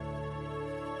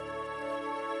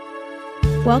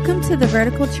Welcome to the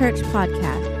Vertical Church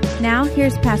Podcast. Now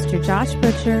here's Pastor Josh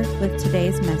Butcher with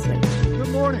today's message. Good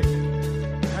morning.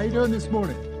 How you doing this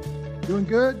morning? Doing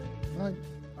good? All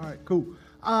right, cool.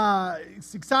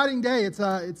 It's an exciting day. It's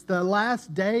the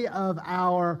last day of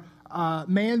our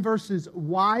Man versus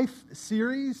Wife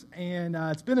series, and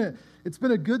it's been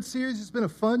a good series. It's been a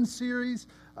fun series.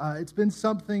 It's been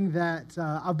something that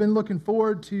I've been looking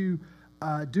forward to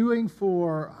doing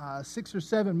for 6 or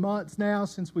 7 months now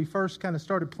since we first kind of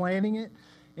started planning it.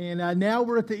 And now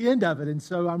we're at the end of it. And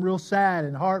so I'm real sad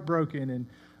and heartbroken. And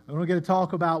I'm going to get to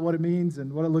talk about what it means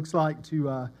and what it looks like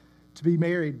to be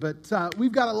married. But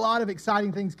we've got a lot of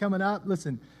exciting things coming up.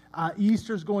 Listen,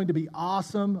 Easter's going to be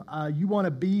awesome. You want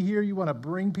to be here. You want to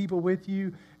bring people with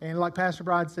you. And like Pastor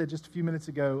Bride said just a few minutes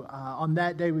ago, on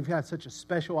that day, we've had such a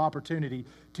special opportunity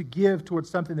to give towards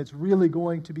something that's really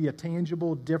going to be a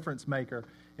tangible difference maker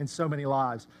in so many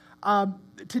lives.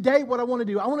 Today, what I want to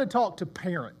do, I want to talk to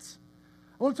parents.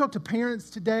 I want to talk to parents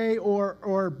today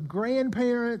or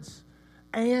grandparents,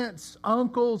 aunts,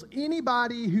 uncles,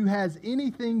 anybody who has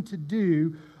anything to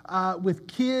do with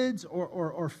kids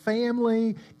or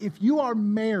family. If you are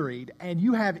married and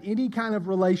you have any kind of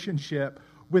relationship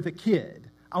with a kid,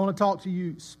 I want to talk to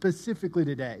you specifically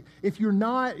today. If you're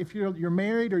not, if you're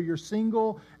married or you're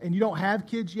single and you don't have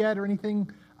kids yet or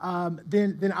anything,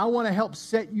 then I want to help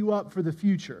set you up for the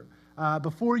future.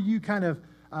 Before you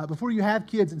have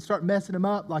kids and start messing them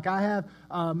up like I have,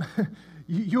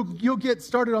 you'll get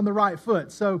started on the right foot.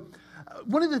 So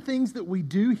one of the things that we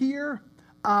do here,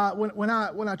 when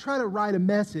I try to write a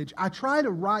message, I try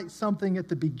to write something at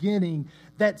the beginning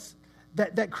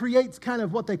that creates kind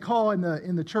of what they call in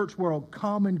the church world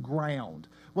common ground.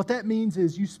 What that means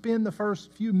is you spend the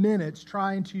first few minutes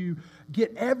trying to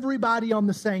get everybody on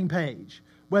the same page,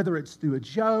 whether it's through a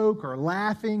joke or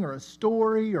laughing or a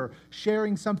story or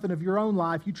sharing something of your own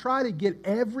life. You try to get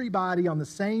everybody on the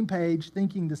same page,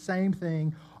 thinking the same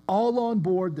thing, all on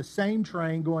board the same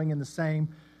train, going in the same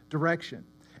direction.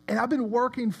 And I've been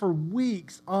working for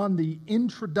weeks on the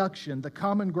introduction, the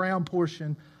common ground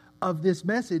portion of this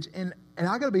message, and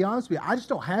I got to be honest with you, I just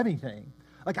don't have anything.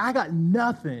 Like, I got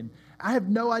nothing. I have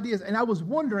no ideas. And I was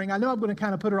wondering, I know I'm going to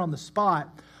kind of put her on the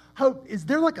spot. Hope, is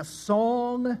there like a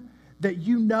song that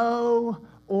you know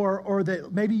or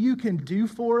that maybe you can do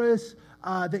for us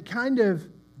that kind of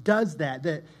does that?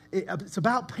 It's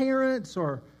about parents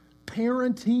or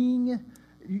parenting.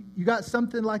 You got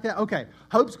something like that? Okay.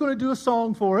 Hope's going to do a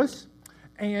song for us.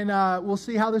 And we'll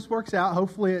see how this works out.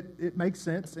 Hopefully it makes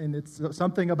sense, and it's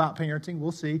something about parenting.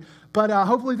 We'll see. But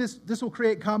hopefully this will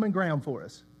create common ground for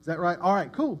us. Is that right? All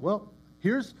right, cool. Well,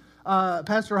 here's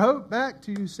Pastor Hope back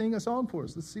to sing a song for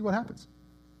us. Let's see what happens.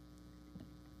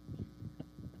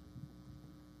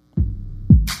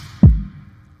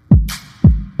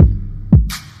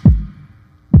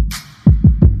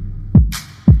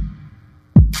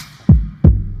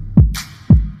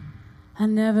 I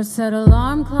never set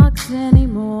alarm clocks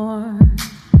anymore,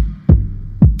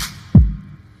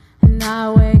 and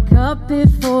I wake up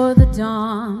before the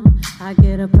dawn. I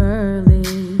get up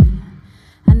early,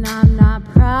 and I'm not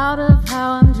proud of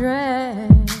how I'm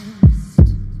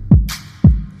dressed.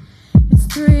 It's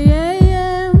 3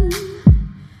 a.m.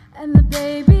 and the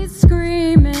baby's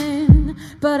screaming,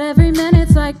 but every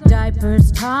minute's like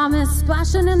diapers. Thomas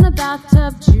splashing in the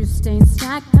bathtub, juice stained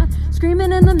snack cup,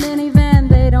 screaming in the minivan.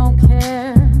 They don't care.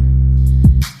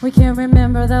 We can't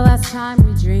remember the last time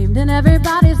we dreamed, and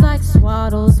everybody's like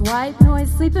swaddles, white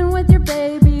noise, sleeping with your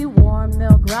baby, warm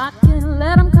milk rocking,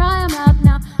 let them cry them out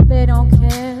now. They don't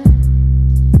care.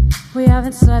 We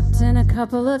haven't slept in a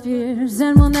couple of years,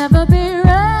 and we'll never be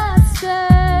rested.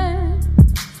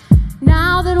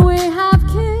 Now that we have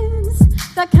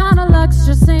kids, that kind of luck's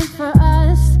just ain't for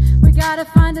us. We gotta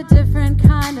find a different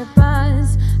kind of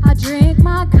buzz. I drink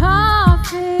my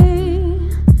coffee,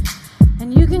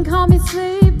 and you can call me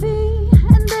sleepy,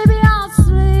 and baby I'll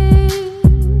sleep.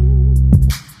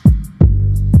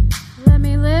 Let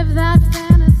me live that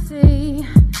fantasy.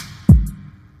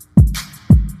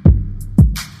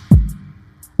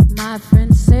 My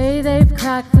friends say they've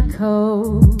cracked the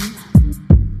code,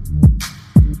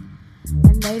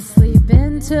 and they sleep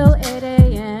until 8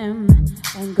 a.m.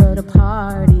 and go to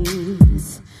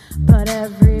parties. But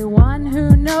everyone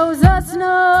who knows us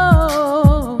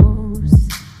knows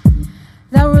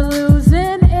that we're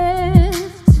losing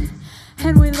it,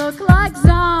 and we look like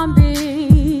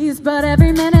zombies. But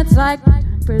every minute's like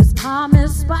diapers,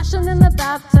 Thomas splashing in the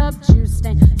bathtub, juice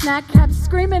stained snack caps,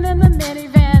 screaming in the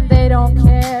minivan. They don't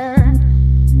care.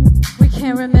 We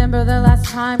can't remember the last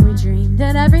time we dreamed,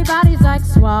 and everybody's like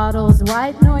swaddles,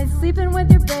 white noise, sleeping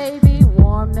with your baby,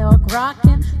 warm milk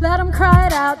rocking, Let them cry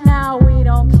it out now, we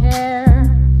don't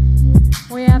care.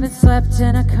 We haven't slept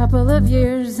in a couple of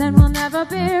years and we'll never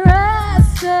be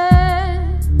rested.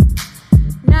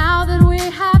 Now that we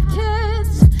have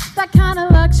kids, that kind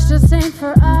of luck's just ain't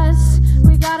for us.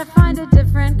 We gotta find a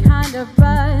different kind of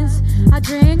buzz. I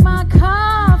drink my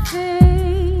coffee,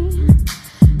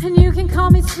 and you can call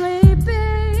me sleepy,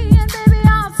 and baby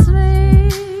I'll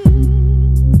sleep.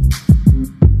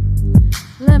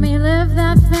 Let me live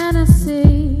that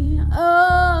fantasy.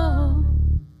 Oh,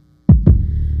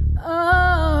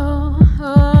 oh,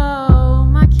 oh.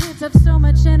 My kids have so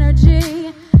much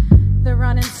energy. They're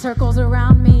running circles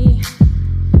around me.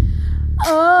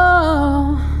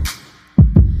 Oh,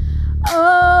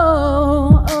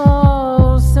 oh,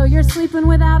 oh. So you're sleeping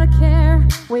without a care.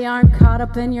 We aren't caught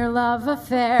up in your love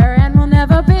affair, and we'll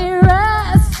never be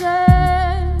rested.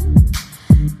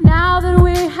 Now that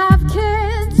we have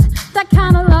kids, that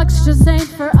kind of luck's just ain't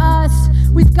for us.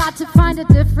 We've got to find a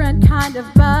different kind of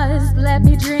buzz. Let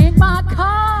me drink my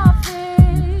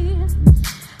coffee,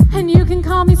 and you can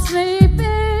call me sleepy,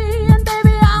 and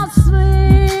baby I'll sleep.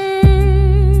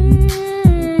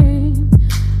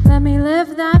 Let me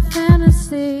live that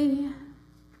fantasy.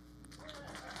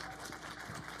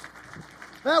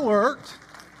 That worked.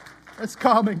 That's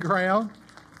common ground.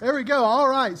 There we go. All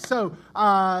right. So,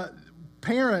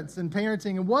 parents and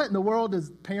parenting, and what in the world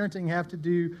does parenting have to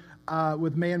do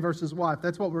with man versus wife?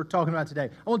 That's what we're talking about today.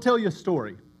 I want to tell you a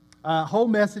story. Whole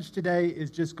message today is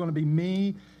just going to be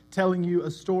me telling you a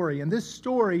story, and this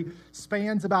story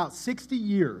spans about 60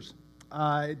 years.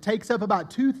 It takes up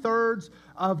about 2/3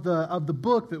 of the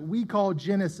book that we call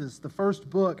Genesis, the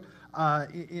first book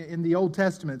in the Old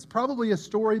Testament. It's probably a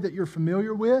story that you're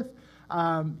familiar with.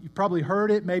 You've probably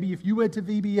heard it. Maybe if you went to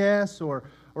VBS or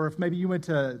if maybe you went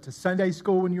to Sunday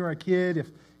school when you were a kid.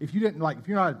 If you didn't, if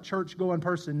you're not a church-going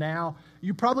person now,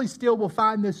 you probably still will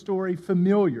find this story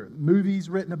familiar. Movies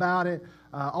written about it,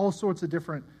 all sorts of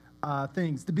different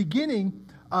things. The beginning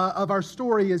of our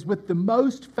story is with the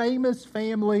most famous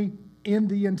family in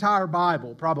the entire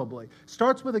Bible, probably.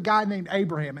 Starts with a guy named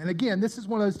Abraham. And again, this is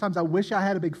one of those times I wish I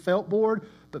had a big felt board,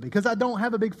 but because I don't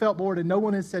have a big felt board and no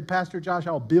one has said, Pastor Josh,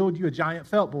 I'll build you a giant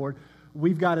felt board,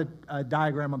 we've got a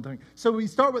diagram on the thing. So we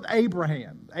start with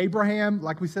Abraham. Abraham,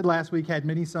 like we said last week, had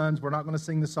many sons. We're not going to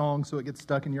sing the song so it gets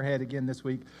stuck in your head again this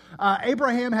week.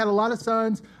 Abraham had a lot of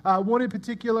sons. One in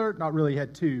particular, not really, he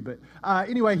had two, but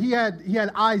anyway, he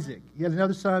had Isaac. He had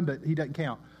another son, but he doesn't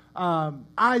count.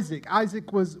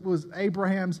 Isaac was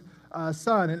Abraham's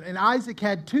son, and Isaac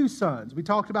had two sons. We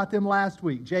talked about them last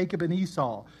week, Jacob and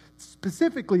Esau.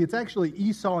 Specifically, it's actually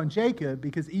Esau and Jacob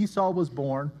because Esau was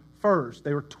born first.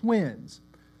 They were twins.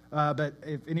 But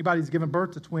if anybody's given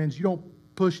birth to twins, you don't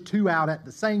push two out at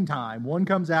the same time. One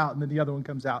comes out and then the other one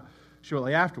comes out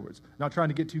shortly afterwards. Not trying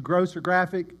to get too gross or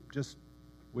graphic, just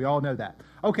we all know that.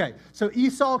 Okay, so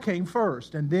Esau came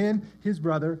first, and then his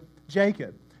brother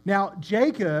Jacob. Now,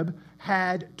 Jacob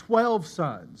had 12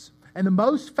 sons, and the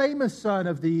most famous son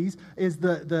of these is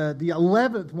the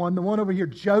 11th one, the one over here,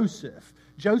 Joseph.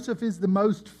 Joseph is the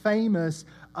most famous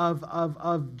of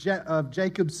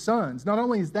Jacob's sons. Not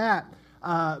only is that,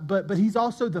 but he's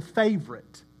also the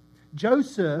favorite.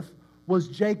 Joseph was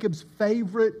Jacob's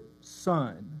favorite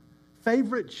son,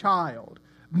 favorite child.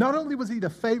 Not only was he the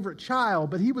favorite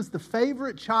child, but he was the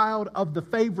favorite child of the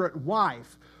favorite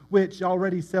wife, which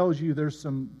already tells you there's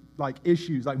some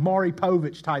issues, like Maury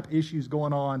Povich type issues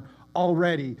going on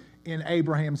already in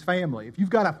Abraham's family. If you've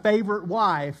got a favorite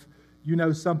wife, you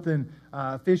know something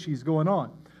fishy is going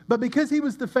on. But because he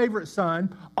was the favorite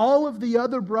son, all of the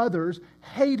other brothers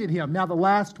hated him. Now the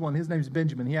last one, his name's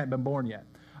Benjamin. He hadn't been born yet.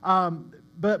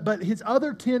 But his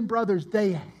other 10 brothers,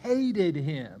 they hated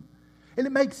him. And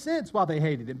it makes sense why they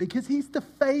hated him, because he's the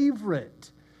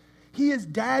favorite. He is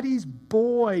Daddy's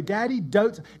boy. Daddy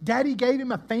gave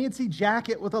him a fancy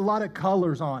jacket with a lot of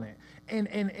colors on it.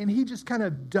 And he just kind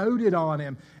of doted on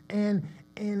him. And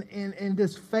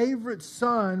this favorite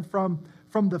son from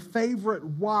the favorite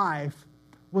wife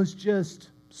was just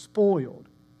spoiled.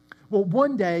 Well,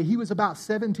 one day, he was about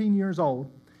 17 years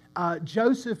old.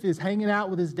 Joseph is hanging out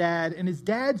with his dad, and his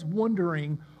dad's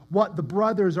wondering what the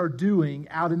brothers are doing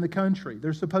out in the country.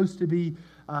 They're supposed to be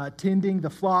tending the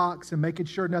flocks and making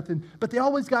sure nothing, but they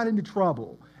always got into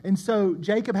trouble. And so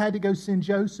Jacob had to go send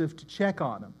Joseph to check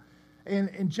on them.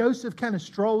 And Joseph kind of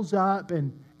strolls up,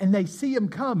 and they see him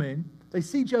coming. They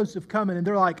see Joseph coming, and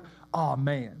they're like, oh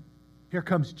man, here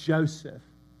comes Joseph,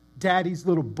 Daddy's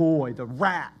little boy, the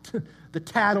rat, the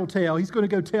tattletale. He's going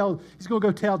to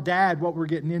go tell Dad what we're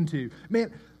getting into.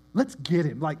 Man, let's get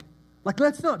him. Like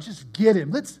let's not just get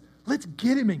him. Let's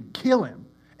get him and kill him.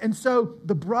 And so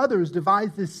the brothers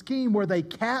devise this scheme where they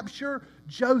capture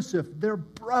Joseph, their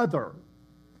brother,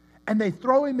 and they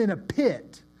throw him in a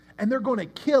pit, and they're going to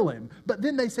kill him. But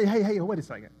then they say, hey, wait a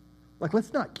second. Like,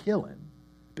 let's not kill him,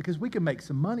 because we can make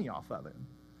some money off of him.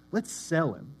 Let's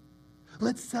sell him.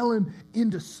 Let's sell him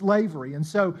into slavery. And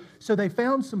so they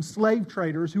found some slave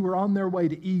traders who were on their way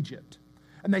to Egypt.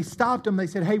 And they stopped them. They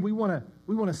said, hey, we want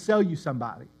to sell you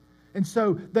somebody. And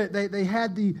so they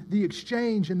had the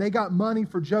exchange, and they got money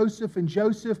for Joseph, and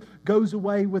Joseph goes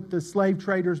away with the slave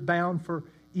traders bound for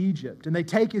Egypt. And they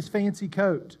take his fancy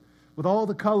coat with all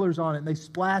the colors on it, and they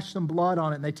splash some blood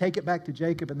on it, and they take it back to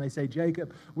Jacob, and they say,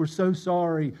 Jacob, we're so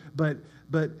sorry, but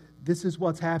this is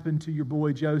what's happened to your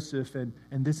boy Joseph, and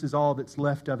this is all that's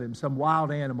left of him. Some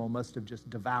wild animal must have just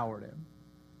devoured him.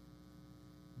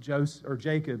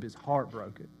 Jacob is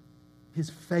heartbroken. His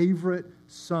favorite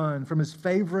son from his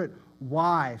favorite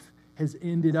wife has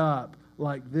ended up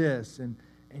like this, and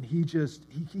he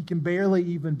can barely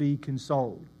even be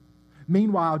consoled.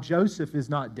 Meanwhile, Joseph is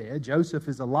not dead. Joseph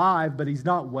is alive, but he's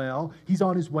not well. He's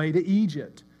on his way to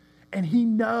Egypt. And he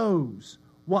knows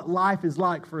what life is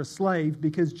like for a slave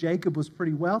because Jacob was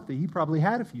pretty wealthy. He probably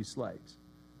had a few slaves.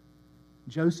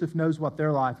 Joseph knows what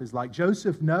their life is like.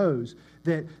 Joseph knows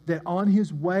that on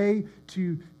his way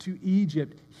to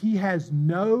Egypt, he has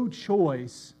no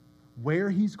choice where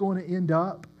he's going to end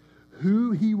up,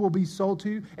 who he will be sold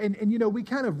to. And we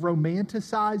kind of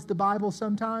romanticize the Bible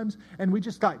sometimes, and we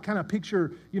just kind of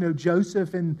picture,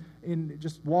 Joseph in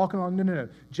just walking along. No.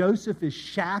 Joseph is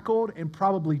shackled and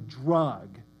probably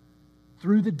drugged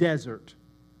through the desert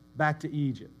back to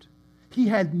Egypt. He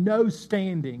had no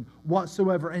standing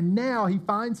whatsoever, and now he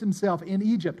finds himself in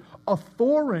Egypt, a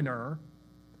foreigner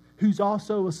who's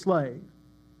also a slave.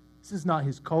 This is not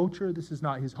his culture. This is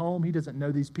not his home. He doesn't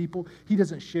know these people. He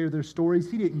doesn't share their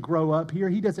stories. He didn't grow up here.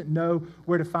 He doesn't know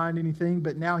where to find anything,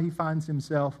 but now he finds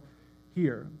himself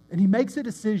here. And he makes a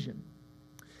decision.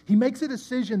 He makes a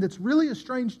decision that's really a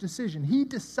strange decision. He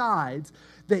decides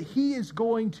that he is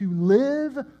going to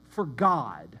live for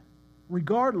God,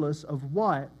 regardless of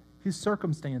what his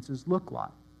circumstances look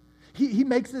like. He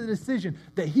makes a decision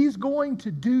that he's going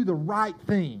to do the right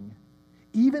thing,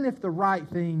 even if the right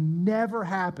thing never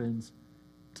happens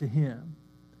to him.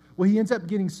 Well, he ends up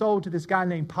getting sold to this guy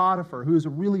named Potiphar, who is a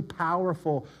really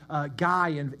powerful guy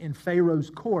in Pharaoh's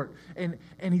court. And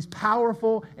he's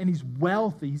powerful and he's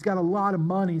wealthy. He's got a lot of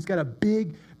money. He's got a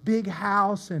big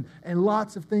house and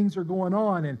lots of things are going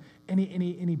on. And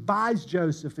he buys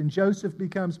Joseph, and Joseph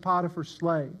becomes Potiphar's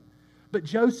slave. But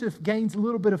Joseph gains a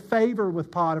little bit of favor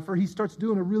with Potiphar. He starts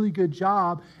doing a really good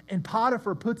job, and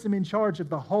Potiphar puts him in charge of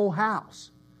the whole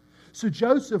house. So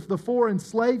Joseph, the foreign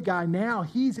slave guy, now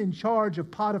he's in charge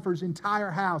of Potiphar's entire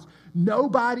house.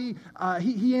 Nobody,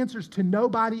 he answers to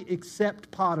nobody except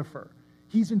Potiphar.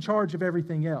 He's in charge of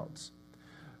everything else.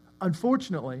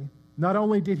 Unfortunately, not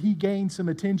only did he gain some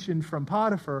attention from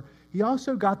Potiphar, he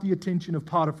also got the attention of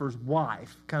Potiphar's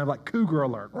wife, kind of like cougar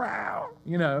alert. Wow,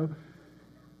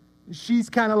 She's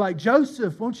kind of like,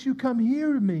 Joseph, won't you come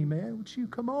here to me, man? Won't you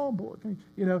come on, boy?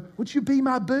 Won't you be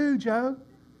my boo, Joe?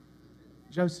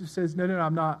 Joseph says, no,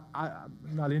 I'm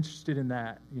not interested in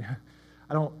that.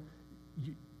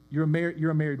 You're a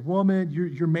married woman.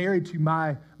 You're married to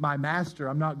my master.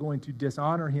 I'm not going to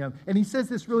dishonor him. And he says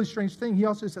this really strange thing. He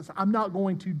also says, I'm not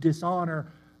going to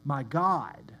dishonor my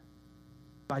God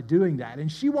by doing that.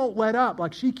 And she won't let up.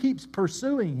 Like, she keeps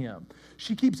pursuing him.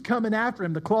 She keeps coming after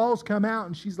him. The claws come out,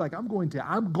 and she's like, I'm going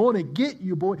to get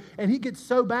you, boy. And he gets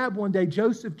so bad one day,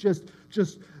 Joseph just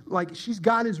like, she's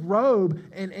got his robe,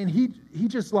 and he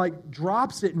just like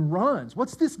drops it and runs.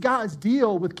 What's this guy's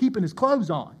deal with keeping his clothes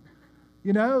on?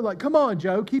 Like, come on,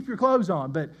 Joe, keep your clothes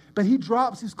on. But he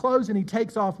drops his clothes and he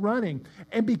takes off running.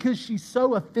 And because she's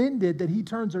so offended that he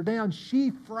turns her down,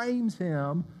 she frames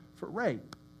him for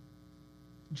rape.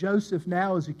 Joseph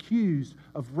now is accused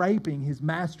of raping his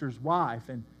master's wife.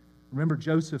 And remember,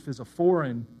 Joseph is a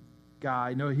foreign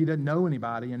guy. No, he doesn't know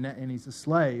anybody, and he's a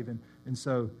slave. And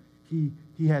so he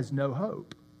has no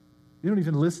hope. You don't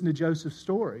even listen to Joseph's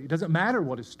story. It doesn't matter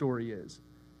what his story is,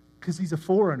 because he's a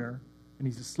foreigner and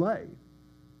he's a slave.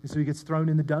 And so he gets thrown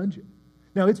in the dungeon.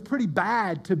 Now, it's pretty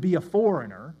bad to be a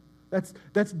foreigner. That's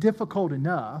difficult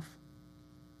enough.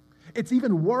 It's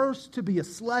even worse to be a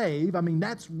slave. I mean,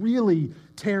 that's really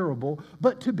terrible.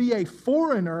 But to be a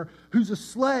foreigner who's a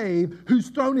slave who's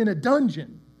thrown in a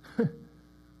dungeon,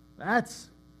 that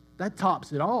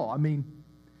tops it all. I mean,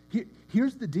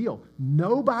 here's the deal.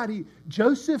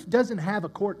 Joseph doesn't have a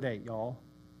court date, y'all.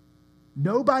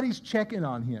 Nobody's checking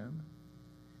on him.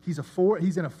 He's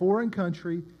in a foreign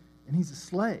country, and he's a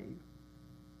slave.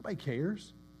 Nobody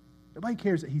cares. Nobody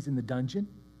cares that he's in the dungeon.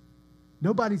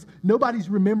 Nobody's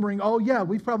remembering, oh yeah,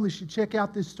 we probably should check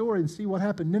out this story and see what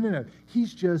happened. No.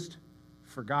 He's just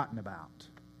forgotten about.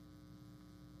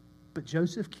 But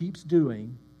Joseph keeps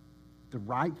doing the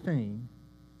right thing,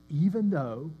 even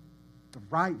though the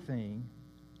right thing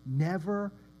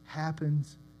never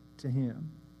happens to him.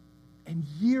 And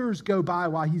years go by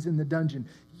while he's in the dungeon.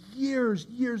 Years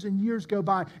and years go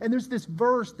by. And there's this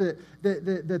verse that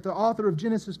the author of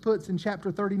Genesis puts in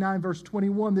chapter 39, verse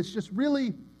 21, that's just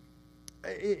really,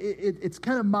 it's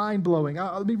kind of mind-blowing.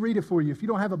 Let me read it for you. If you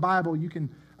don't have a Bible, you can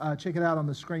check it out on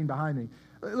the screen behind me.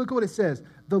 Look at what it says.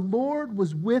 The Lord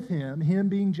was with him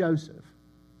being Joseph.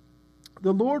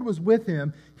 The Lord was with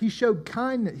him. He showed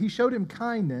him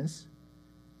kindness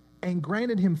and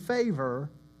granted him favor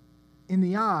in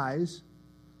the eyes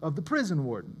of the prison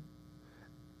warden.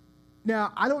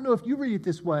 Now, I don't know if you read it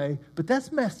this way, but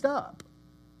that's messed up.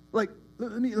 Like,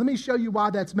 let me show you why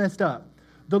that's messed up.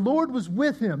 The Lord was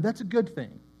with him. That's a good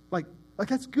thing. Like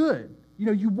that's good. You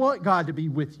know, you want God to be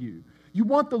with you. You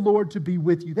want the Lord to be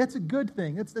with you. That's a good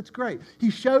thing. That's great. He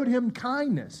showed him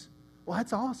kindness. Well,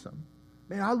 that's awesome.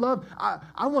 Man,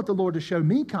 I want the Lord to show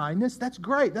me kindness. That's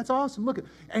great. That's awesome. Look,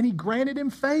 and he granted him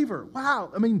favor.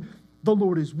 Wow. I mean, the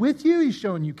Lord is with you. He's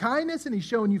showing you kindness and he's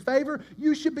showing you favor.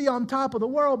 You should be on top of the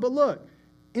world. But look,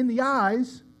 in the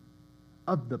eyes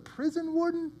of the prison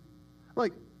warden,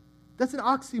 like, that's an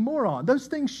oxymoron. Those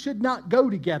things should not go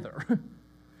together.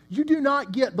 You do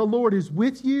not get the Lord is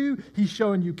with you. He's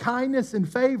showing you kindness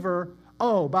and favor.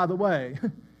 Oh, by the way,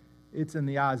 it's in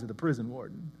the eyes of the prison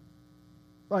warden.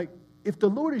 Like, if the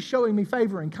Lord is showing me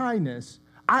favor and kindness,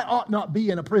 I ought not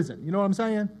be in a prison. You know what I'm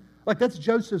saying? Like, that's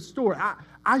Joseph's story.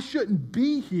 I shouldn't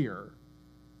be here,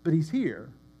 but he's here.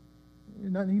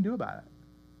 There's nothing he can do about it.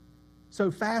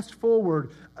 So fast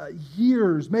forward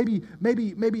years, maybe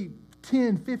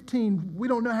 10, 15, we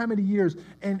don't know how many years,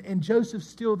 and Joseph's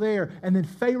still there, and then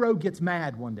Pharaoh gets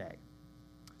mad one day.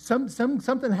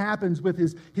 Something happens with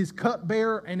his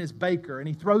cupbearer and his baker, and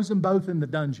he throws them both in the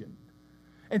dungeon.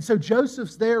 And so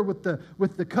Joseph's there with the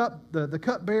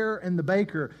cupbearer and the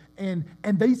baker, and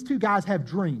these two guys have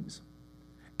dreams.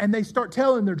 And they start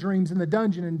telling their dreams in the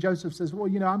dungeon, and Joseph says, well,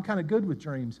 you know, I'm kind of good with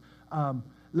dreams.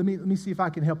 Let me see if I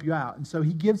can help you out. And so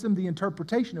he gives them the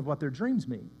interpretation of what their dreams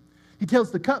mean. He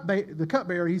tells the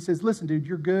cupbearer, he says, listen, dude,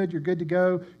 you're good to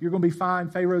go. You're going to be fine.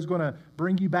 Pharaoh's going to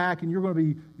bring you back, and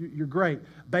you're great.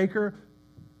 Baker,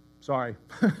 sorry,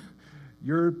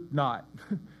 you're not.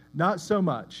 Not so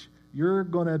much. You're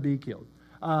going to be killed.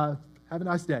 Have a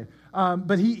nice day.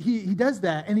 But he does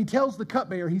that, and he tells the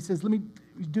cupbearer, he says,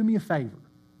 do me a favor.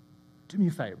 Do me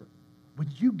a favor.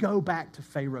 Would you go back to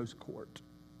Pharaoh's court?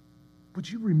 Would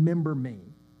you remember me?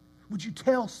 Would you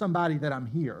tell somebody that I'm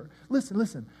here?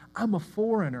 Listen, I'm a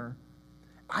foreigner.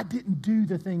 I didn't do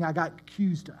the thing I got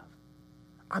accused of.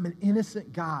 I'm an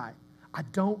innocent guy. I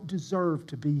don't deserve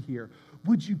to be here.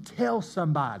 Would you tell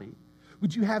somebody?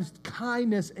 Would you have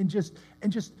kindness and just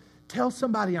tell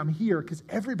somebody I'm here? Because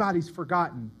everybody's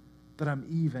forgotten that I'm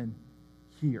even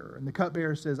here. And the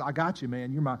cupbearer says, I got you,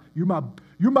 man. You're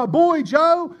my boy,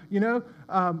 Joe. You know,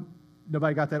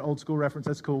 nobody got that old school reference.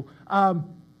 That's cool.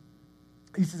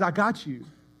 He says, I got you.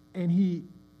 And he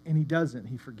doesn't.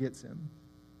 He forgets him.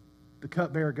 The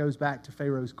cupbearer goes back to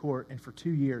Pharaoh's court, and for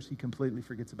 2 years, he completely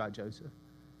forgets about Joseph.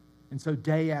 And so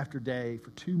day after day,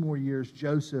 for 2 more years,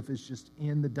 Joseph is just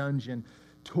in the dungeon,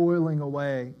 toiling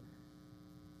away.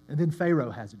 And then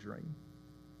Pharaoh has a dream.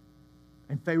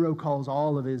 And Pharaoh calls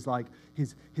all of his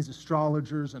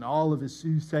astrologers and all of his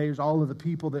soothsayers, all of the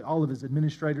people, all of his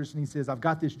administrators, and he says, I've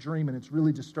got this dream and it's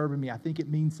really disturbing me. I think it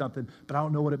means something, but I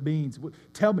don't know what it means.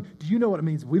 Tell me, do you know what it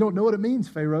means? We don't know what it means,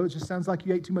 Pharaoh. It just sounds like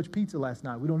you ate too much pizza last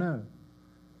night. We don't know.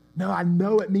 No, I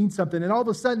know it means something. And all of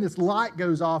a sudden this light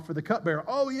goes off for the cupbearer.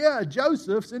 Oh yeah,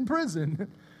 Joseph's in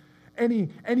prison. And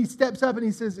he steps up and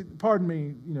he says, pardon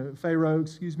me, Pharaoh,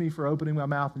 excuse me for opening my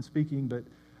mouth and speaking, but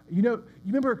you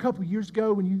remember a couple years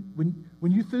ago when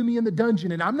you threw me in the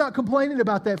dungeon, and I'm not complaining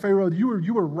about that, Pharaoh.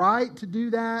 You were right to do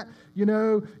that.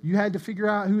 You had to figure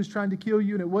out who was trying to kill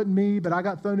you, and it wasn't me, but I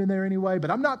got thrown in there anyway.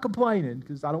 But I'm not complaining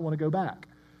because I don't want to go back.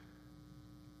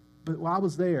 But while I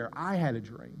was there, I had a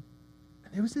dream.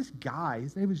 And there was this guy,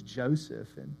 his name was Joseph,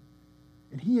 and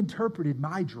he interpreted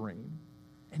my dream,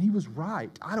 and he was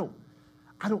right. I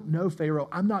don't know, Pharaoh.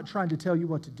 I'm not trying to tell you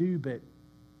what to do, but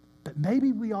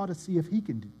maybe we ought to see if he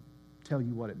can tell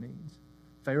you what it means.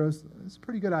 Pharaoh's, that's a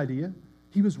pretty good idea.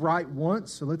 He was right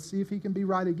once, so let's see if he can be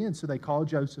right again. So they call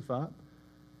Joseph up,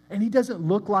 And he doesn't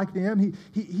look like them.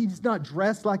 He's not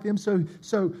dressed like them. So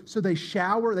they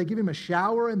shower. They give him a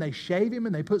shower and they shave him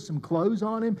and they put some clothes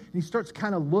on him. And he starts to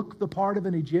kind of look the part of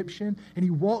an Egyptian. And he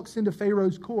walks into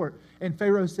Pharaoh's court. And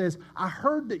Pharaoh says, I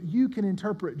heard that you can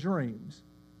interpret dreams.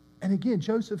 And again,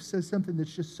 Joseph says something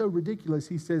that's just so ridiculous.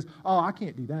 He says, oh, I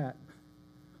can't do that.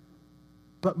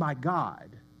 But my God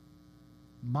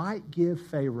might give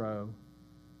Pharaoh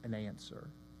an answer,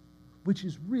 which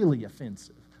is really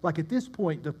offensive. Like at this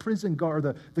point, the prison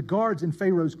guard, the guards in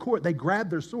Pharaoh's court, they grab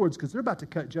their swords because they're about to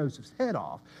cut Joseph's head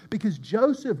off. Because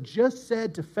Joseph just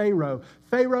said to Pharaoh,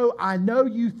 Pharaoh, I know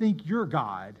you think you're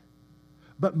God,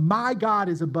 but my God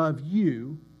is above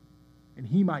you, and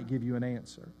he might give you an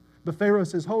answer. But Pharaoh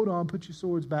says, hold on, put your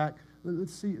swords back.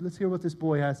 Let's hear what this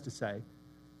boy has to say.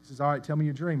 He says, all right, tell me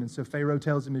your dream. And so Pharaoh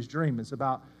tells him his dream. It's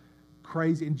about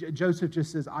crazy. And Joseph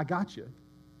just says, I got you.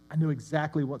 I know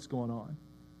exactly what's going on.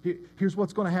 Here's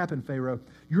what's going to happen, Pharaoh.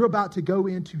 You're about to go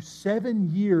into 7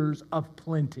 years of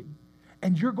plenty.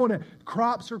 And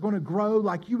crops are going to grow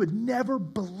like you would never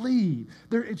believe.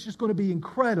 It's just going to be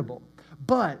incredible.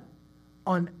 But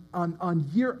on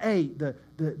year 8, the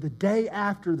day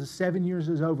after the 7 years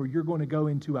is over, you're going to go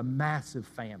into a massive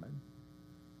famine.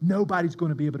 Nobody's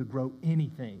going to be able to grow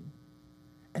anything.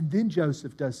 And then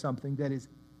Joseph does something that is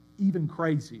even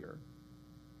crazier.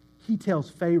 He tells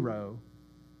Pharaoh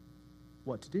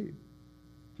what to do.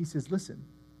 He says, listen,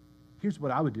 here's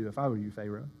what I would do if I were you,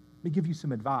 Pharaoh. Let me give you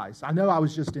some advice. I know I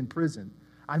was just in prison.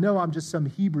 I know I'm just some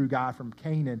Hebrew guy from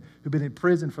Canaan who's been in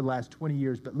prison for the last 20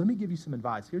 years, but let me give you some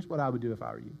advice. Here's what I would do if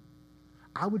I were you.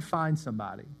 I would find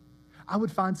somebody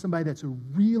that's a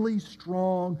really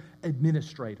strong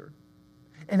administrator,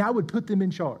 and I would put them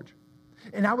in charge.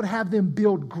 And I would have them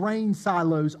build grain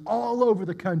silos all over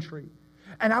the country.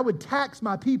 And I would tax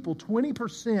my people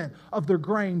 20% of their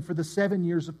grain for the 7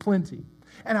 years of plenty.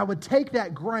 And I would take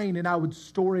that grain and I would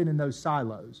store it in those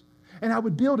silos. And I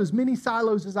would build as many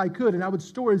silos as I could, and I would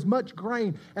store as much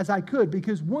grain as I could,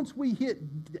 because once we hit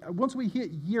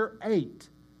year 8,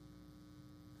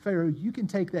 Pharaoh, you can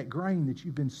take that grain that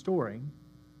you've been storing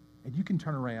and you can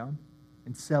turn around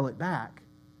and sell it back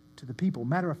to the people.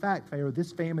 Matter of fact, Pharaoh,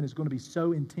 this famine is going to be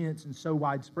so intense and so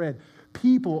widespread.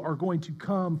 People are going to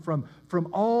come from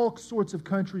all sorts of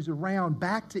countries around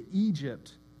back to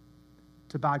Egypt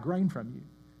to buy grain from you.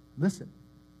 Listen,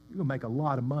 you're going to make a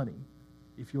lot of money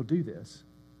if you'll do this.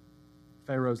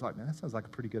 Pharaoh's like, man, that sounds like a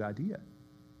pretty good idea.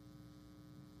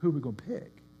 Who are we going to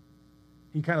pick?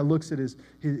 He kind of looks at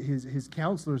his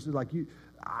counselors like,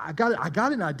 I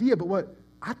got an idea, but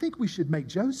I think we should make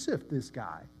Joseph this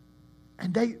guy.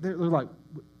 And they're like,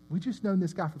 we just known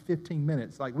this guy for 15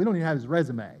 minutes. Like, we don't even have his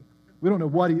resume. We don't know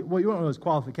we don't know his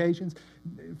qualifications.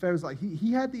 Pharaoh's like,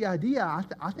 he had the idea.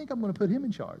 I think I'm going to put him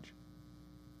in charge.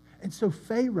 And so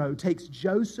Pharaoh takes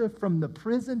Joseph from the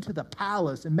prison to the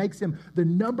palace and makes him the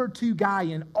number 2 guy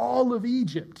in all of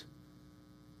Egypt.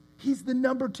 He's the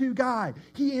number 2 guy.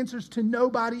 He answers to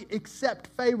nobody except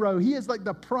Pharaoh. He is like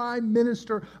the prime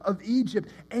minister of Egypt,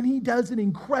 and he does an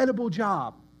incredible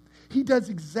job. He does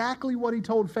exactly what he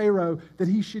told Pharaoh that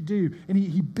he should do. And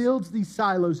he builds these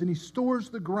silos and he stores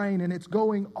the grain, and it's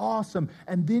going awesome.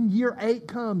 And then year 8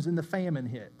 comes and the famine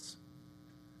hits.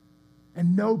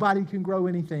 And nobody can grow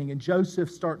anything. And Joseph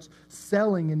starts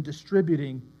selling and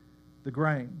distributing the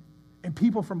grain. And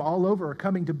people from all over are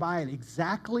coming to buy it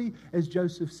exactly as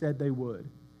Joseph said they would.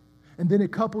 And then a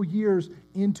couple years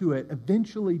into it,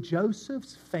 eventually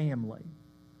Joseph's family,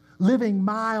 living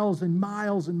miles and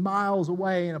miles and miles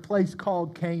away in a place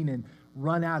called Canaan,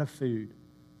 run out of food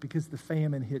because the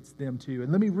famine hits them too.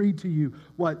 And let me read to you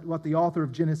what the author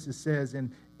of Genesis says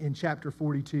in chapter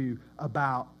 42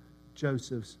 about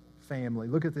Joseph's family.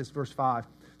 Look at this, verse 5.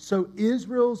 So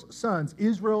Israel's sons,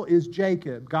 Israel is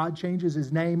Jacob. God changes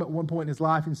his name at one point in his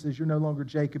life and says, you're no longer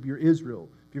Jacob, you're Israel.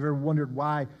 If you've ever wondered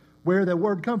where that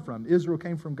word come from, Israel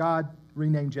came from God,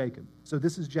 renamed Jacob. So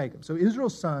this is Jacob. So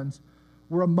Israel's sons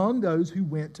were among those who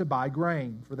went to buy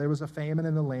grain, for there was a famine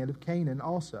in the land of Canaan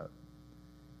also.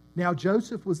 Now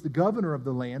Joseph was the governor of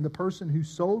the land, the person who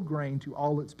sold grain to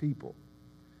all its people.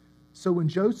 So when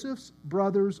Joseph's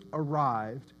brothers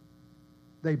arrived,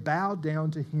 they bowed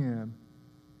down to him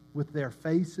with their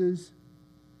faces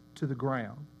to the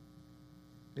ground.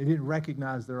 They didn't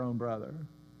recognize their own brother.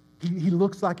 He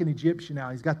looks like an Egyptian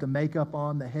now. He's got the makeup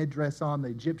on, the headdress on, the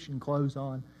Egyptian clothes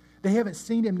on. They haven't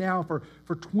seen him now for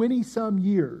 20-some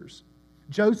years.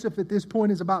 Joseph at this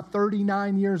point is about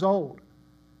 39 years old.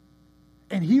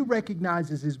 And he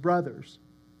recognizes his brothers.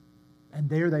 And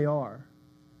there they are.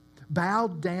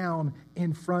 bowed down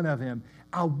in front of him.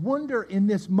 I wonder in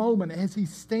this moment, as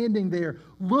he's standing there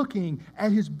looking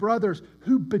at his brothers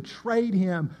who betrayed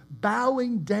him,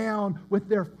 bowing down with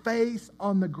their face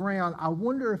on the ground, I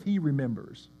wonder if he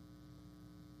remembers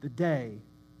the day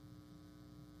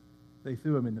they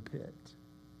threw him in the pit.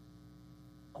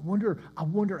 I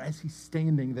wonder as he's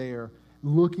standing there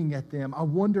looking at them, I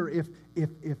wonder if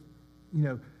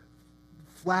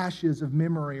flashes of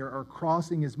memory are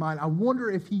crossing his mind. I wonder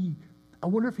if he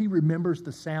remembers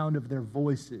the sound of their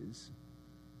voices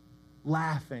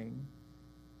laughing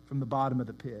from the bottom of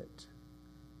the pit.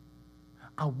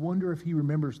 I wonder if he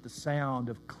remembers the sound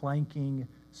of clanking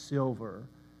silver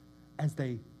as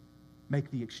they make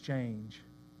the exchange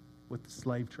with the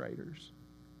slave traders.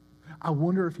 I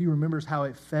wonder if he remembers how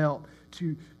it felt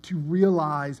to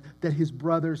realize that his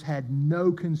brothers had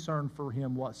no concern for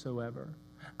him whatsoever.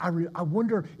 I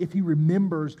wonder if he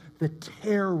remembers the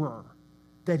terror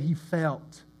that he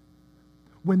felt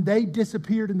when they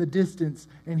disappeared in the distance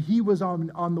and he was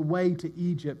on the way to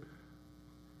Egypt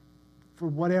for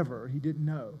whatever he didn't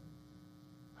know.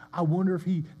 I wonder if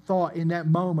he thought in that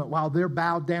moment while they're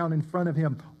bowed down in front of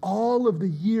him, all of the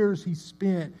years he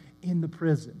spent in the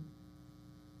prison,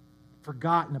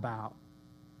 forgotten about,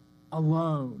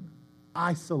 alone,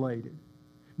 isolated.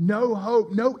 No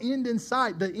hope, no end in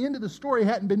sight. The end of the story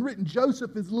hadn't been written.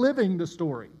 Joseph is living the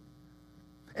story.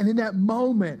 And in that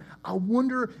moment, I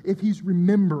wonder if he's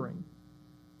remembering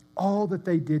all that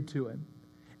they did to him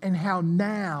and how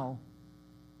now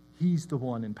he's the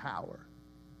one in power.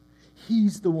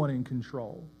 He's the one in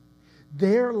control.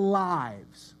 Their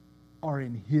lives are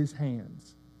in his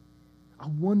hands. I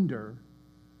wonder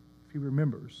if he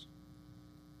remembers.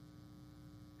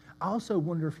 I also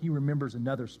wonder if he remembers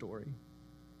another story.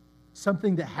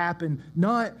 Something that happened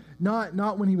not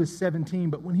when he was 17,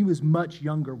 but when he was much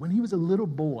younger, when he was a little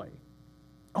boy.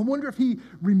 I wonder if he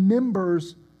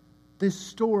remembers this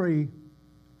story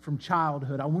from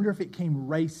childhood. I wonder if it came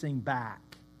racing back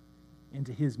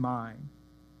into his mind.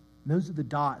 And those are the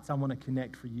dots I want to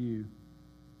connect for you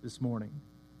this morning.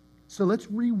 So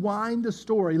let's rewind the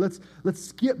story. Let's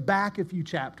skip back a few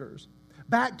chapters.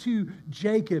 Back to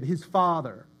Jacob, his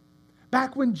father.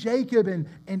 Back when Jacob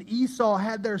and Esau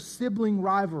had their sibling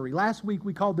rivalry. Last week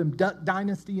we called them Duck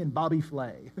Dynasty and Bobby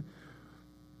Flay.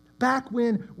 Back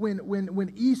when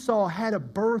Esau had a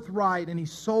birthright and he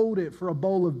sold it for a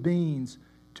bowl of beans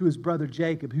to his brother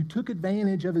Jacob, who took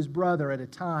advantage of his brother at a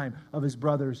time of his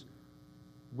brother's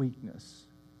weakness.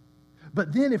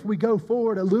 But then if we go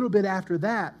forward a little bit after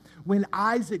that, when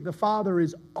Isaac, the father,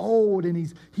 is old and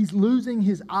he's losing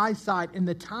his eyesight, and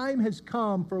the time has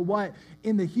come for what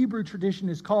in the Hebrew tradition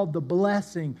is called the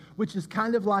blessing, which is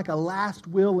kind of like a last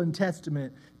will and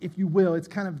testament, if you will. It's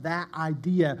kind of that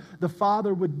idea. The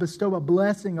father would bestow a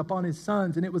blessing upon his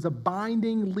sons, and it was a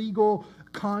binding legal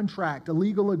contract, a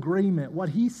legal agreement. What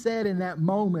he said in that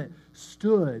moment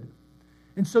stood.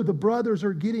 And so the brothers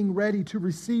are getting ready to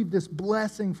receive this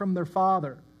blessing from their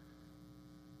father.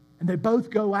 And they both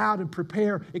go out and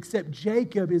prepare, except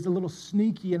Jacob is a little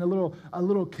sneaky and a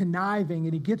little conniving.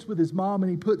 And he gets with his mom and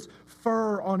he puts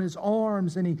fur on his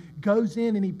arms and he goes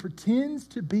in and he pretends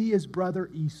to be his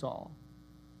brother Esau.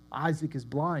 Isaac is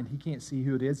blind. He can't see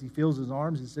who it is. He feels his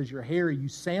arms and says, "You're hairy. You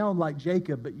sound like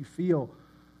Jacob, but you feel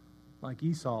like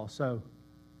Esau." So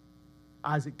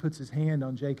Isaac puts his hand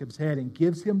on Jacob's head and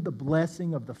gives him the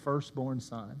blessing of the firstborn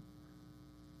son.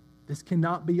 This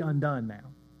cannot be undone now.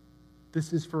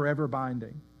 This is forever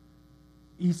binding.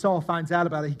 Esau finds out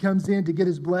about it. He comes in to get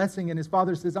his blessing, and his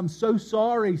father says, "I'm so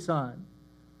sorry, son.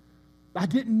 I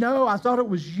didn't know. I thought it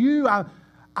was you.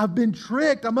 I've been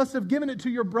tricked. I must have given it to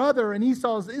your brother." And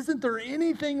Esau says, "Isn't there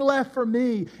anything left for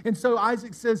me?" And so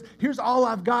Isaac says, "Here's all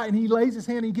I've got." And he lays his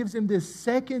hand and he gives him this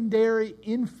secondary,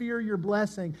 inferior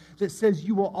blessing that says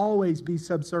you will always be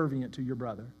subservient to your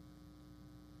brother.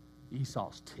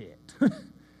 Esau's ticked.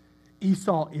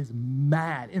 Esau is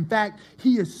mad. In fact,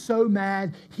 he is so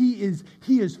mad, he is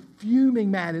fuming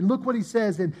mad. And look what he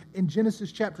says in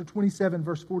Genesis chapter 27,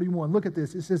 verse 41. Look at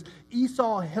this. It says,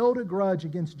 Esau held a grudge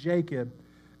against Jacob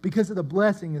because of the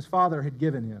blessing his father had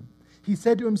given him. He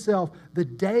said to himself, "The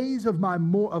days of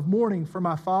mourning for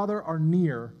my father are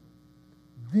near.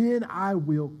 Then I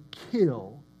will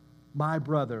kill my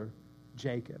brother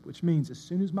Jacob." Which means as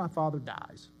soon as my father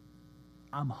dies,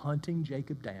 I'm hunting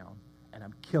Jacob down. And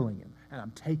I'm killing him. And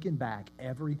I'm taking back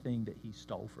everything that he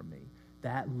stole from me.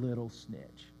 That little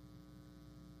snitch.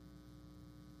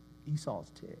 Esau's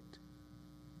ticked.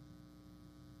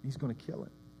 He's going to kill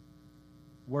him.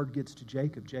 Word gets to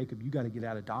Jacob. "Jacob, you got to get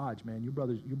out of Dodge, man. Your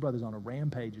brother's on a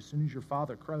rampage. As soon as your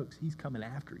father croaks, he's coming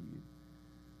after you."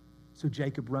 So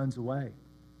Jacob runs away.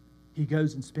 he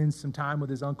goes and spends some time with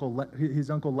his uncle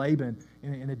Laban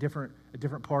in a different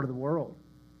part of the world.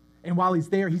 And while he's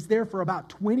there for about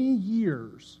 20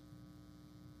 years.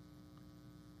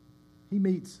 He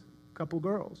meets a couple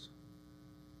girls.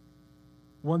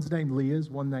 One's named Leah,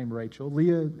 one named Rachel.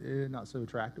 Leah, not so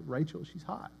attractive. Rachel, she's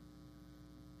hot.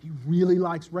 He really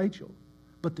likes Rachel.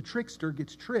 But the trickster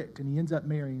gets tricked, and he ends up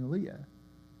marrying Leah.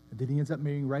 And then he ends up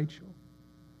marrying Rachel.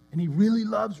 And he really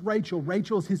loves Rachel.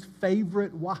 Rachel's his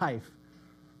favorite wife.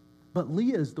 But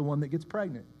Leah's the one that gets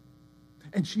pregnant.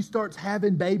 And she starts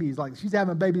having babies. Like, she's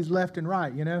having babies left and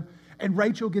right, you know. And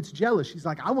Rachel gets jealous. She's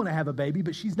like, I want to have a baby,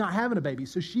 but she's not having a baby.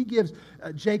 So she gives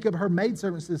Jacob her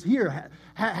maidservant, says, here,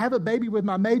 have a baby with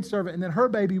my maidservant, and then her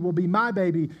baby will be my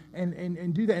baby,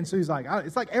 and do that. And so he's like,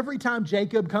 it's like every time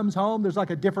Jacob comes home, there's like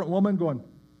a different woman going,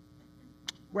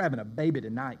 we're having a baby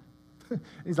tonight.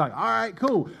 He's like, all right,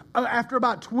 cool. After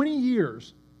about 20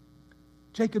 years,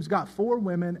 Jacob's got 4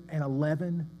 women and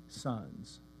 11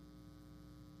 sons.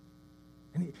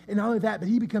 And not only that, but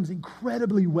he becomes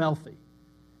incredibly wealthy.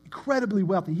 Incredibly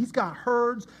wealthy. He's got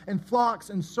herds and flocks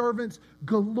and servants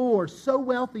galore. So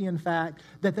wealthy, in fact,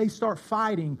 that they start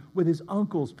fighting with his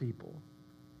uncle's people.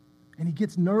 And he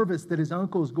gets nervous that his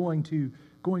uncle is going to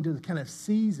kind of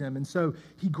seize him. And so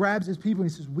he grabs his people and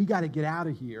he says, we got to get out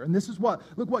of here. And this is look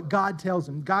what God tells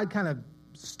him. God kind of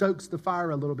stokes the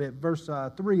fire a little bit. Verse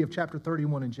 3 of chapter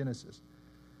 31 in Genesis.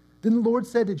 Then the Lord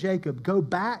said to Jacob, go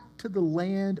back to the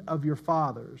land of your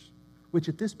fathers, which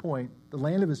at this point, the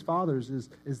land of his fathers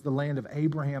is the land of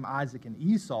Abraham, Isaac, and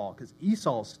Esau, because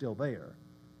Esau's still there.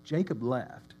 Jacob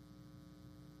left.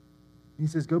 He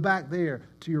says, go back there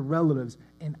to your relatives,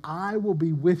 and I will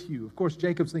be with you. Of course,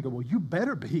 Jacob's thinking, well, you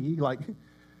better be. Like,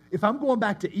 if I'm going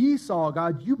back to Esau,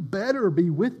 God, you better be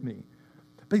with me.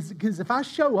 Because if I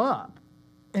show up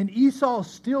and Esau's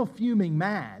still fuming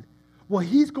mad, well,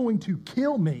 he's going to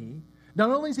kill me.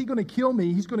 Not only is he going to kill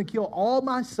me, he's going to kill all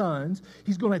my sons.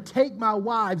 He's going to take my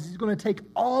wives. He's going to take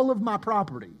all of my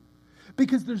property.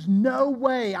 Because there's no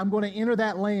way I'm going to enter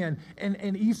that land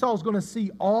and Esau's going to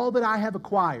see all that I have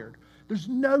acquired. There's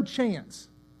no chance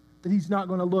that he's not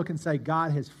going to look and say,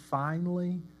 God has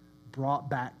finally brought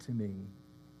back to me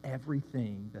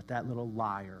everything that little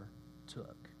liar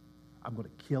took. I'm going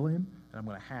to kill him, and I'm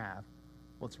going to have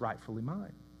what's rightfully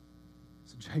mine.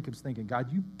 So Jacob's thinking,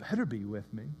 God, you better be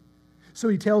with me. So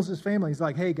he tells his family, he's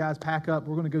like, hey, guys, pack up.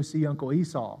 We're going to go see Uncle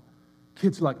Esau.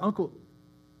 Kids are like, Uncle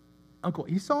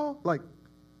Esau? Like,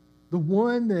 the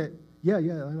one that,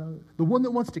 the one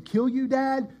that wants to kill you,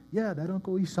 Dad? Yeah, that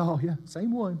Uncle Esau. Yeah,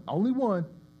 same one.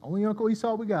 Only Uncle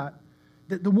Esau we got.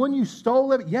 The one you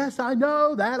stole? Yes, I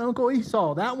know, that Uncle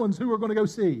Esau. That one's who we're going to go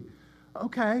see.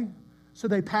 Okay, so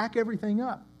they pack everything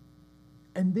up.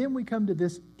 And then we come to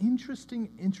this interesting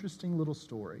little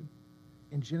story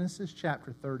in Genesis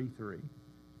chapter 33.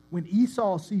 When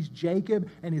Esau sees Jacob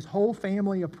and his whole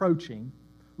family approaching,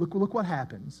 look what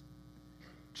happens.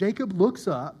 Jacob looks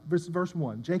up, verse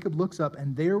 1, Jacob looks up,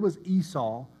 and there was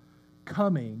Esau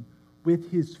coming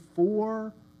with his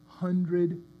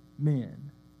 400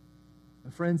 men.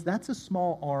 Now, friends, that's a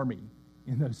small army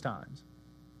in those times.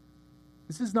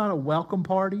 This is not a welcome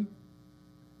party.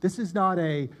 This is not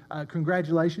a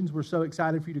congratulations, we're so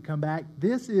excited for you to come back.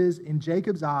 This is, in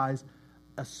Jacob's eyes,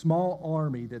 a small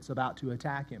army that's about to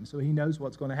attack him. So he knows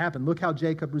what's going to happen. Look how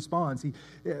Jacob responds.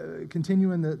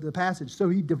 Continuing the passage. So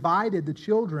he divided the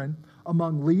children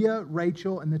among Leah,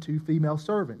 Rachel, and the 2 female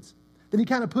servants. Then he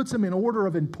kind of puts them in order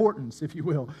of importance, if you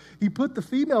will. He put the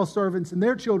female servants and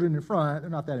their children in front. They're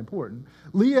not that important.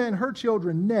 Leah and her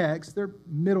children next. They're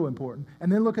middle important.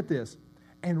 And then look at this.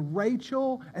 And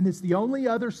Rachel, and it's the only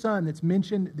son that's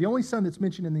mentioned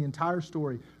in the entire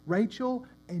story, Rachel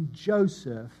and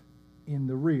Joseph in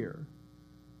the rear.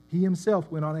 He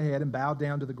himself went on ahead and bowed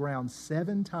down to the ground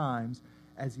 7 times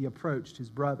as he approached his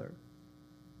brother.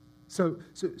 So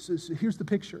here's the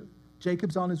picture.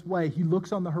 Jacob's on his way. He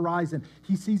looks on the horizon.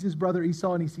 He sees his brother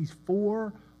Esau, and he sees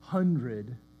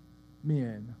 400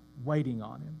 men waiting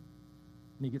on him.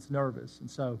 And he gets nervous. And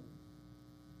so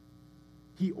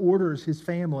he orders his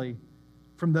family,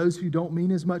 from those who don't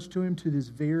mean as much to him, to his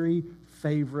very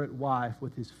favorite wife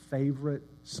with his favorite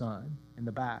son in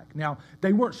the back. Now,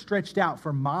 they weren't stretched out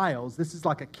for miles. This is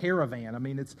like a caravan. I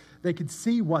mean, they could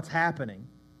see what's happening.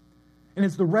 And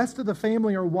as the rest of the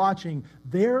family are watching,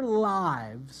 their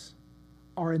lives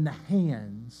are in the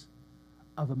hands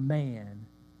of a man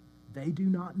they do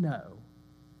not know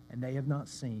and they have not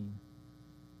seen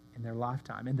in their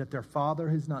lifetime, and that their father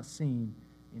has not seen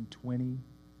in 20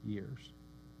 years.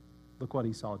 Look what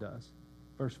Esau does.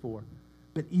 Verse 4.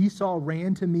 But Esau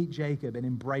ran to meet Jacob and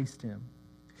embraced him.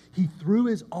 He threw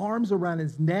his arms around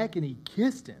his neck and he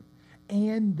kissed him.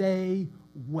 and they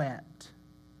wept.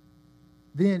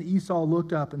 Then Esau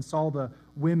looked up and saw the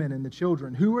women and the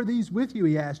children. Who are these with you,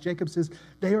 he asked. Jacob says,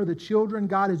 they are the children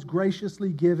God has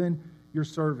graciously given your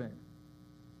servant.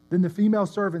 Then the female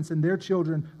servants and their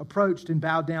children approached and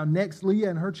bowed down. Next, Leah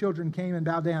and her children came and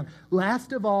bowed down.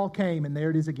 Last of all came, and there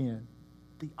it is again,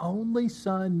 the only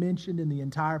son mentioned in the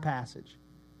entire passage,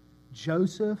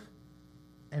 Joseph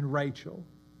and Rachel.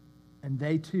 And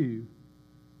they too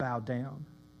bowed down.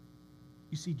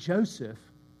 You see, Joseph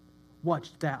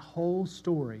watched that whole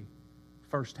story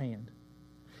firsthand.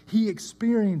 He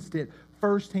experienced it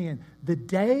firsthand. The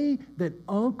day that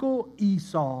Uncle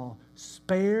Esau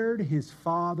spared his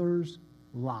father's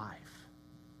life.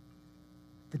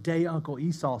 The day Uncle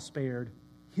Esau spared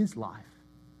his life,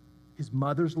 his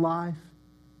mother's life,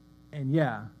 and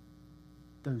yeah,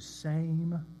 those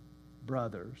same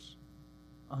brothers,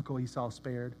 Uncle Esau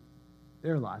spared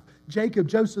their life. Jacob,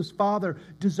 Joseph's father,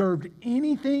 deserved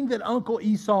anything that Uncle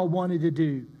Esau wanted to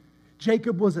do.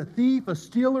 Jacob was a thief, a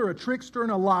stealer, a trickster,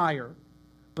 and a liar.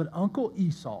 But Uncle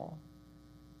Esau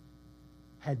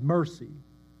had mercy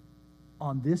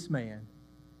on this man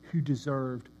who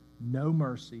deserved no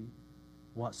mercy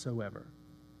whatsoever.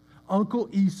 Uncle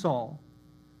Esau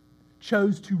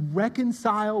chose to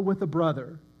reconcile with a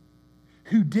brother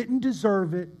who didn't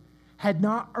deserve it, had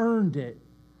not earned it,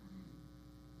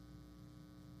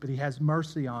 but he has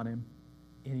mercy on him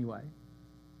anyway.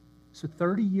 So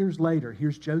 30 years later,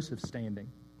 here's Joseph standing.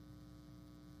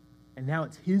 And now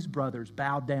it's his brothers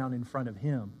bowed down in front of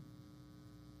him.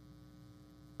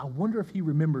 I wonder if he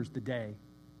remembers the day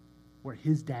where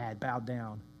his dad bowed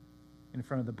down in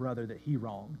front of the brother that he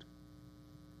wronged.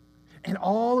 And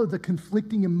all of the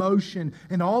conflicting emotion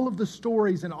and all of the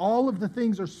stories and all of the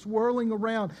things are swirling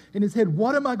around in his head.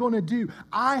 What am I going to do?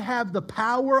 I have the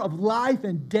power of life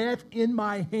and death in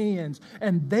my hands.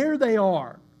 And there they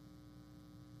are.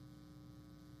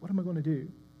 What am I going to do?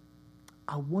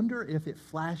 I wonder if it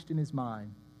flashed in his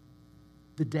mind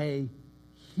the day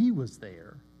he was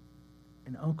there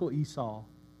and Uncle Esau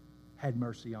had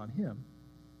mercy on him.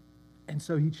 And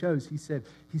so he chose, he said,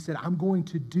 I'm going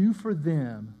to do for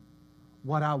them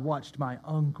what I watched my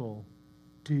uncle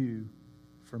do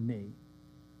for me.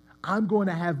 I'm going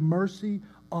to have mercy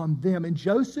on them. And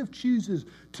Joseph chooses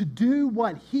to do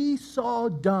what he saw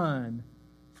done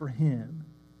for him.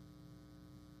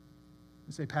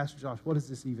 You say, Pastor Josh, what does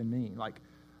this even mean? Like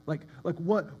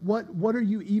what are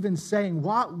you even saying?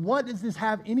 What does this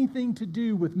have anything to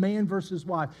do with man versus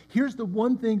wife? Here's the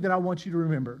one thing that I want you to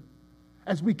remember.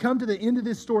 As we come to the end of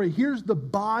this story, here's the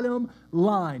bottom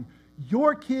line.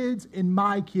 Your kids and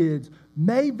my kids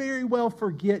may very well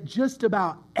forget just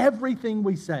about everything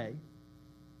we say,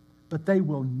 but they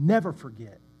will never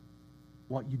forget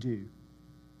what you do.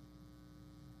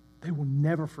 They will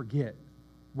never forget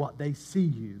what they see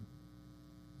you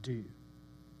do.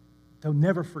 They'll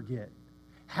never forget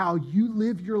how you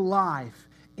live your life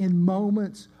in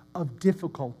moments of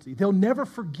difficulty. They'll never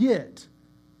forget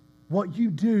what you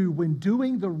do when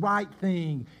doing the right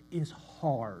thing is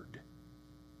hard.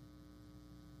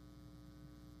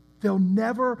 They'll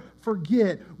never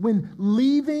forget when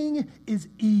leaving is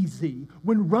easy,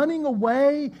 when running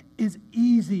away is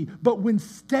easy, but when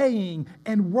staying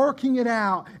and working it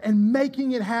out and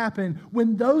making it happen,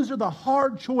 when those are the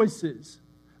hard choices,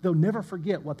 they'll never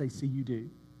forget what they see you do.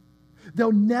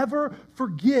 They'll never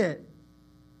forget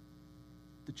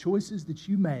the choices that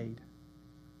you made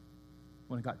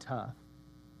when it got tough.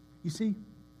 You see,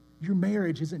 your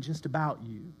marriage isn't just about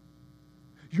you.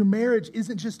 Your marriage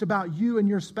isn't just about you and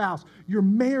your spouse. Your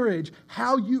marriage,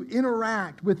 how you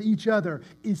interact with each other,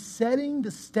 is setting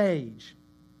the stage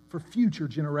for future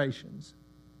generations.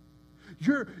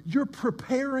 You're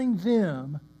preparing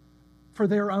them for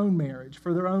their own marriage,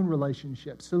 for their own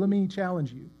relationship. So let me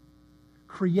challenge you.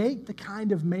 Create the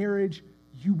kind of marriage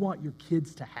you want your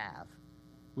kids to have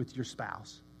with your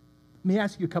spouse. Let me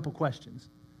ask you a couple questions.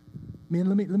 Man,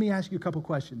 let me ask you a couple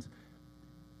questions.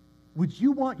 Would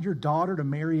you want your daughter to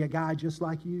marry a guy just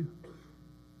like you?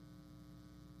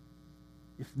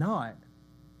 If not,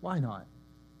 why not?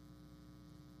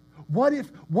 What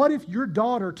if your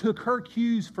daughter took her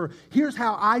cues for, here's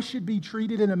how I should be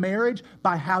treated in a marriage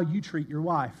by how you treat your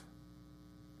wife?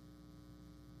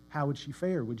 How would she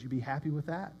fare? Would you be happy with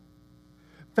that?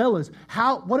 Fellas,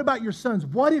 what about your sons?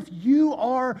 What if you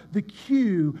are the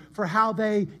cue for how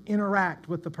they interact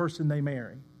with the person they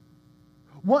marry?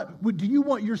 Do you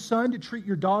want your son to treat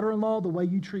your daughter-in-law the way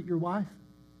you treat your wife?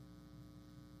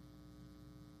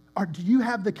 Or do you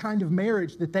have the kind of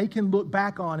marriage that they can look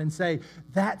back on and say,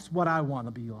 that's what I want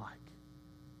to be like?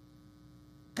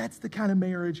 That's the kind of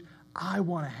marriage I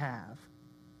want to have.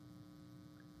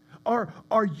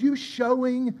 Are you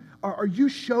showing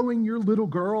your little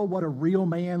girl what a real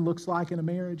man looks like in a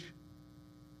marriage?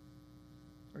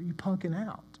 Are you punking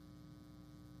out?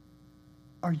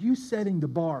 Are you setting the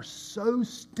bar so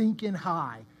stinking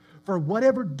high for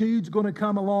whatever dude's going to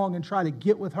come along and try to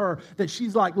get with her that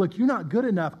she's like, look, you're not good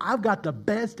enough. I've got the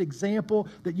best example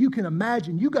that you can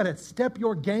imagine. You got to step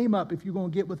your game up if you're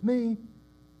going to get with me.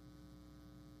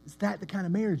 Is that the kind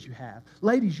of marriage you have?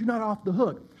 Ladies, you're not off the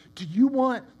hook.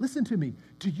 Listen to me,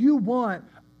 do you want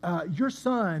your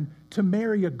son to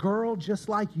marry a girl just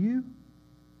like you?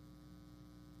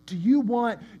 Do you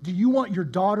want your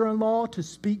daughter-in-law to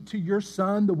speak to your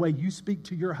son the way you speak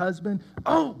to your husband?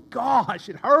 Oh, gosh,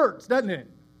 it hurts, doesn't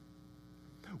it?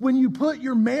 When you put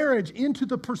your marriage into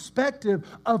the perspective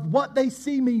of what they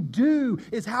see me do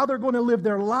is how they're going to live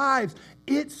their lives,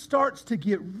 it starts to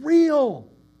get real.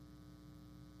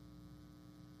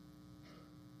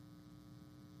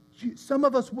 Some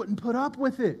of us wouldn't put up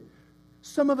with it.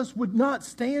 Some of us would not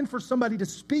stand for somebody to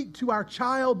speak to our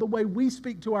child the way we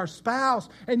speak to our spouse,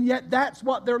 and yet that's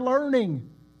what they're learning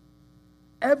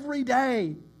every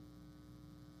day.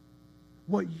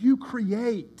 What you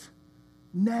create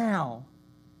now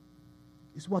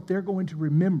is what they're going to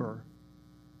remember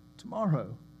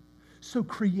tomorrow. So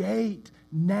create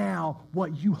now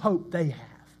what you hope they have.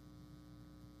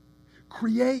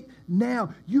 Create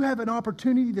now. You have an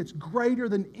opportunity that's greater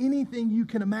than anything you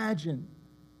can imagine.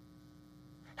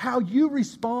 How you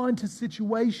respond to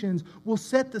situations will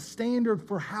set the standard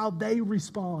for how they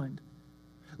respond.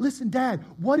 Listen, Dad,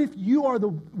 what if you are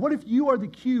the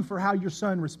cue for how your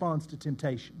son responds to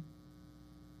temptation?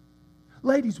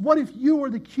 Ladies, what if you are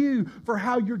the cue for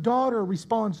how your daughter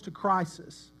responds to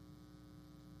crisis?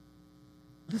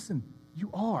 Listen, you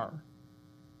are.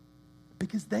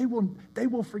 Because they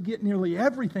will forget nearly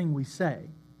everything we say,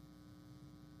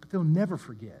 but they'll never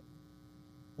forget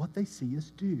what they see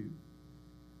us do.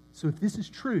 So if this is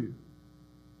true,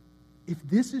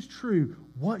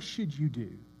 what should you do?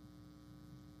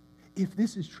 If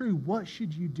this is true, what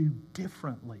should you do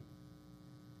differently?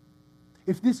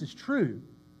 If this is true,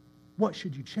 what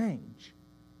should you change?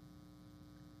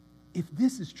 If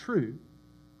this is true,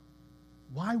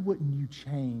 why wouldn't you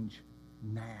change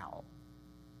now?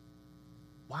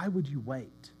 Why would you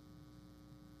wait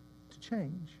to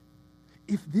change?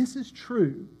 If this is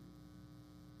true,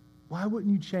 why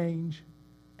wouldn't you change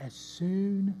as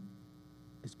soon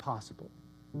as possible?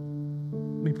 Let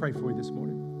me pray for you this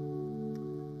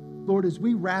morning. Lord, as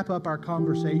we wrap up our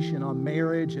conversation on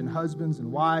marriage and husbands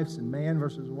and wives and man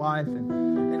versus wife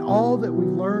and all that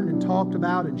we've learned and talked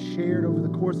about and shared over the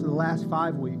course of the last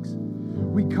 5 weeks,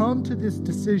 we come to this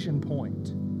decision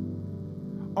point.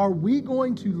 Are we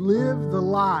going to live the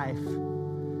life,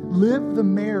 live the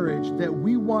marriage that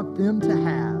we want them to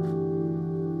have?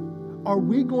 Are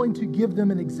we going to give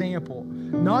them an example,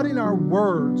 not in our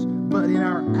words, but in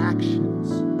our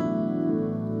actions?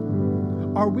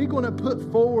 Are we going to put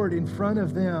forward in front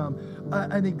of them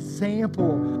an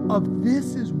example of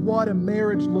this is what a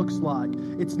marriage looks like?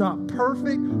 It's not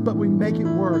perfect, but we make it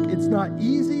work. It's not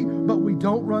easy, but we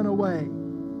don't run away.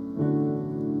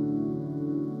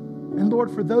 And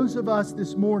Lord, for those of us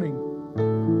this morning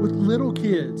with little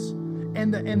kids,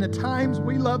 and the times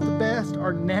we love the best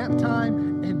are nap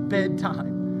time and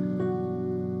bedtime.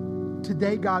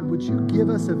 Today, God, would you give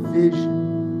us a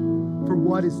vision for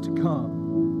what is to come?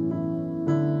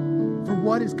 For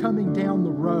what is coming down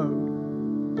the road?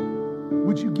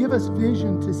 Would you give us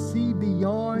vision to see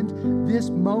beyond this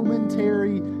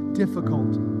momentary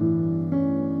difficulty,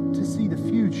 to see the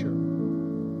future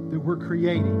that we're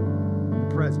creating in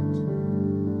the present?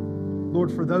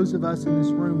 Lord, for those of us in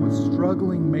this room with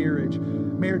struggling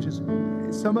marriages,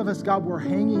 some of us, God, we're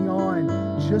hanging on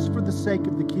just for the sake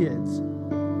of the kids.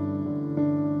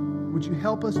 Would you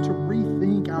help us to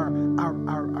rethink our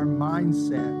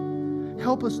mindset?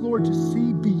 Help us, Lord, to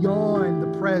see beyond the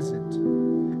present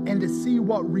and to see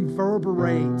what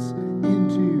reverberates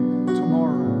into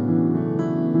tomorrow.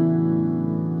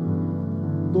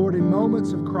 Lord, in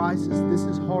moments of crisis, this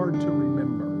is hard to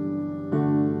remember.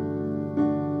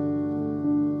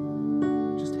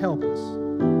 Just help us.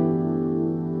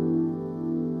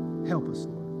 Help us,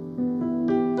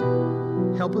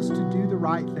 Lord. Help us to do the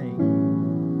right thing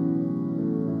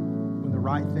when the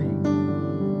right thing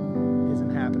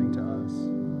isn't happening to us.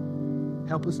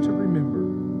 Help us to remember.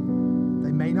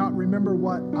 They may not remember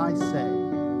what I say,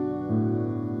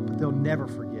 but they'll never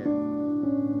forget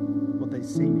what they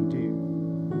see me do.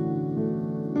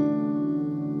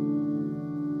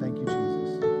 Thank you,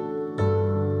 Jesus.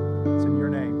 It's in your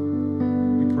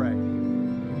name we pray.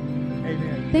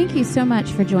 Amen. Thank you so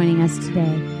much for joining us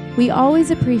today. We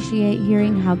always appreciate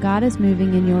hearing how God is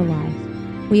moving in your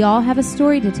life. We all have a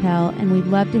story to tell, and we'd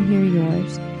love to hear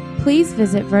yours. Please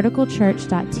visit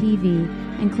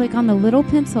verticalchurch.tv and click on the little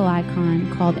pencil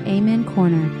icon called Amen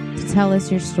Corner to tell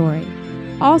us your story.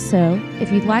 Also,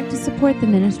 if you'd like to support the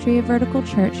ministry of Vertical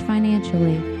Church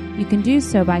financially, you can do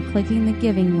so by clicking the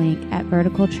giving link at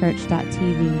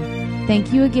verticalchurch.tv.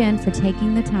 Thank you again for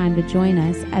taking the time to join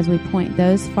us as we point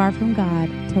those far from God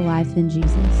to life in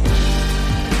Jesus.